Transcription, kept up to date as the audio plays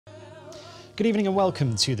Good evening and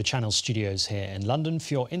welcome to the Channel studios here in London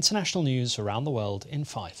for your international news around the world in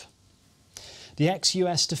 5. The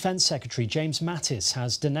ex-US Defence Secretary James Mattis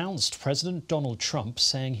has denounced President Donald Trump,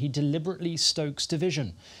 saying he deliberately stokes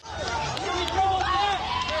division.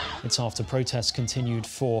 It's after protests continued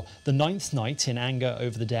for the 9th night in anger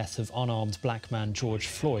over the death of unarmed black man George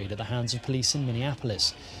Floyd at the hands of police in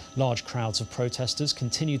Minneapolis. Large crowds of protesters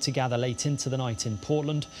continued to gather late into the night in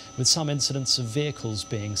Portland, with some incidents of vehicles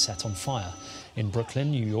being set on fire. In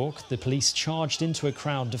Brooklyn, New York, the police charged into a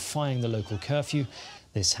crowd defying the local curfew.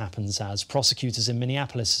 This happens as prosecutors in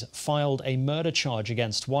Minneapolis filed a murder charge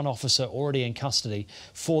against one officer already in custody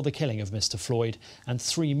for the killing of Mr. Floyd, and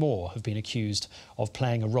 3 more have been accused of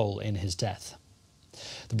playing a role in his death.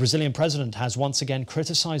 The Brazilian president has once again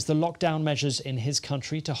criticised the lockdown measures in his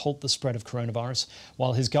country to halt the spread of coronavirus,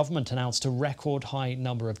 while his government announced a record high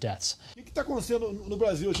number of deaths. Jair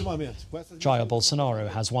Bolsonaro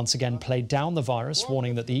has once again played down the virus,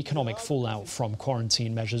 warning that the economic fallout from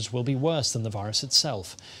quarantine measures will be worse than the virus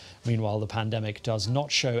itself. Meanwhile, the pandemic does not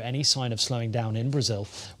show any sign of slowing down in Brazil,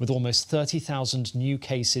 with almost 30,000 new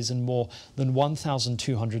cases and more than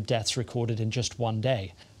 1,200 deaths recorded in just one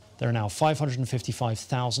day. There are now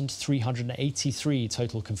 555,383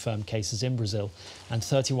 total confirmed cases in Brazil and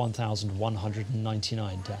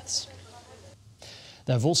 31,199 deaths.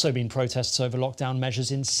 There have also been protests over lockdown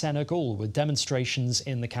measures in Senegal, with demonstrations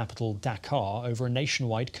in the capital Dakar over a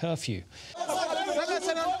nationwide curfew.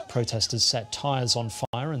 Protesters set tyres on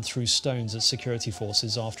fire and threw stones at security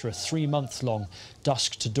forces after a 3-month-long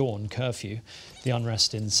dusk-to-dawn curfew. The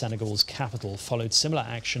unrest in Senegal's capital followed similar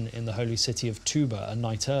action in the holy city of Touba a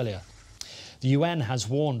night earlier. The UN has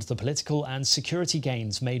warned the political and security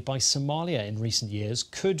gains made by Somalia in recent years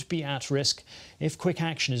could be at risk if quick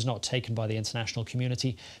action is not taken by the international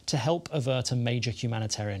community to help avert a major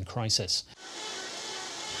humanitarian crisis.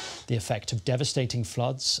 The effect of devastating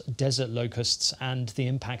floods, desert locusts and the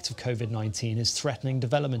impact of COVID-19 is threatening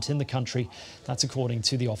development in the country. That's according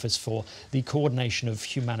to the Office for the Coordination of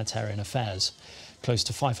Humanitarian Affairs. Close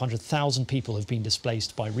to 500,000 people have been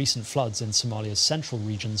displaced by recent floods in Somalia's central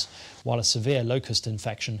regions, while a severe locust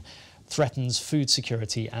infection threatens food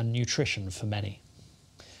security and nutrition for many.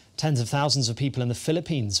 Tens of thousands of people in the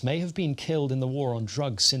Philippines may have been killed in the war on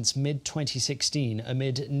drugs since mid-2016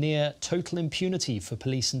 amid near total impunity for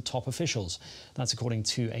police and top officials. That's according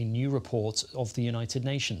to a new report of the United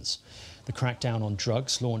Nations. The crackdown on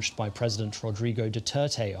drugs, launched by President Rodrigo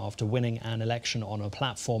Duterte after winning an election on a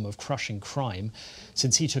platform of crushing crime.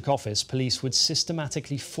 Since he took office, police would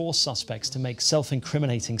systematically force suspects to make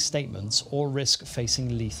self-incriminating statements or risk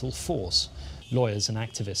facing lethal force. Lawyers and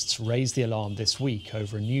activists raised the alarm this week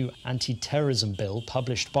over a new anti-terrorism bill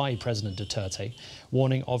published by President Duterte,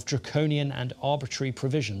 warning of draconian and arbitrary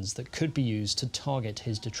provisions that could be used to target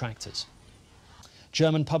his detractors.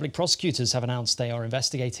 German public prosecutors have announced they are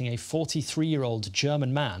investigating a 43-year-old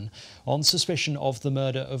German man on suspicion of the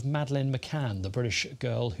murder of Madeleine McCann, the British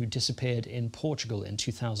girl who disappeared in Portugal in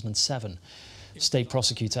 2007. State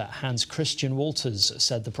prosecutor Hans Christian Walters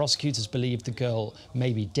said the prosecutors believe the girl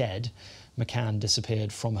may be dead. McCann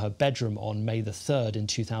disappeared from her bedroom on May the 3rd in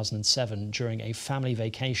 2007 during a family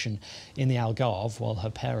vacation in the Algarve while her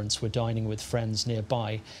parents were dining with friends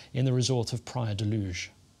nearby in the resort of Praia de Luz.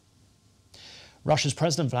 Russia's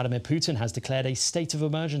President Vladimir Putin has declared a state of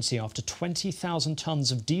emergency after 20,000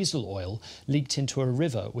 tons of diesel oil leaked into a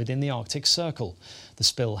river within the Arctic Circle. The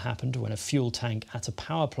spill happened when a fuel tank at a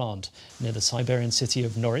power plant near the Siberian city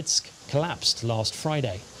of Norilsk collapsed last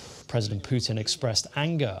Friday. President Putin expressed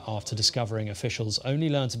anger after discovering officials only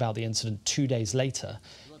learnt about the incident 2 days later.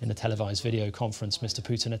 In a televised video conference, Mr.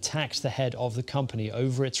 Putin attacked the head of the company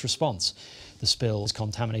over its response. The spill has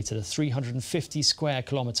contaminated a 350 square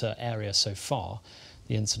kilometre area so far.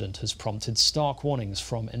 The incident has prompted stark warnings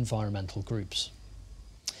from environmental groups.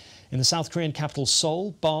 In the South Korean capital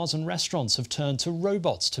Seoul, bars and restaurants have turned to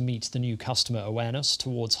robots to meet the new customer awareness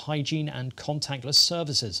towards hygiene and contactless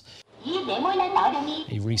services.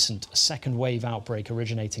 A recent second-wave outbreak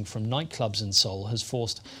originating from nightclubs in Seoul has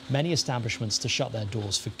forced many establishments to shut their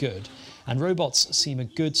doors for good, and robots seem a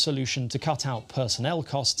good solution to cut out personnel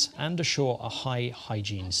costs and assure a high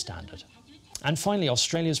hygiene standard. And finally,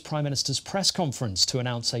 Australia's Prime Minister's press conference to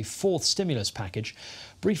announce a 4th stimulus package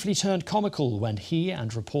briefly turned comical when he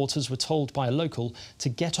and reporters were told by a local to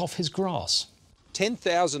get off his grass.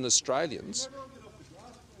 10,000 Australians.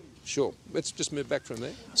 Sure, let's just move back from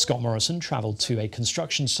there. Scott Morrison travelled to a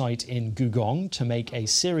construction site in Gugong to make a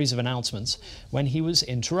series of announcements when he was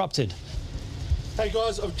interrupted. Hey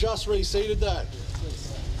guys, I've just reseeded that.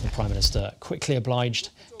 The Prime Minister quickly obliged,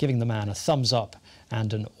 giving the man a thumbs up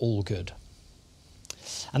and an all good.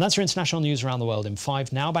 And that's your international news around the world in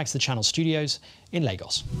 5. Now back to the Channel studios in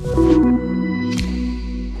Lagos.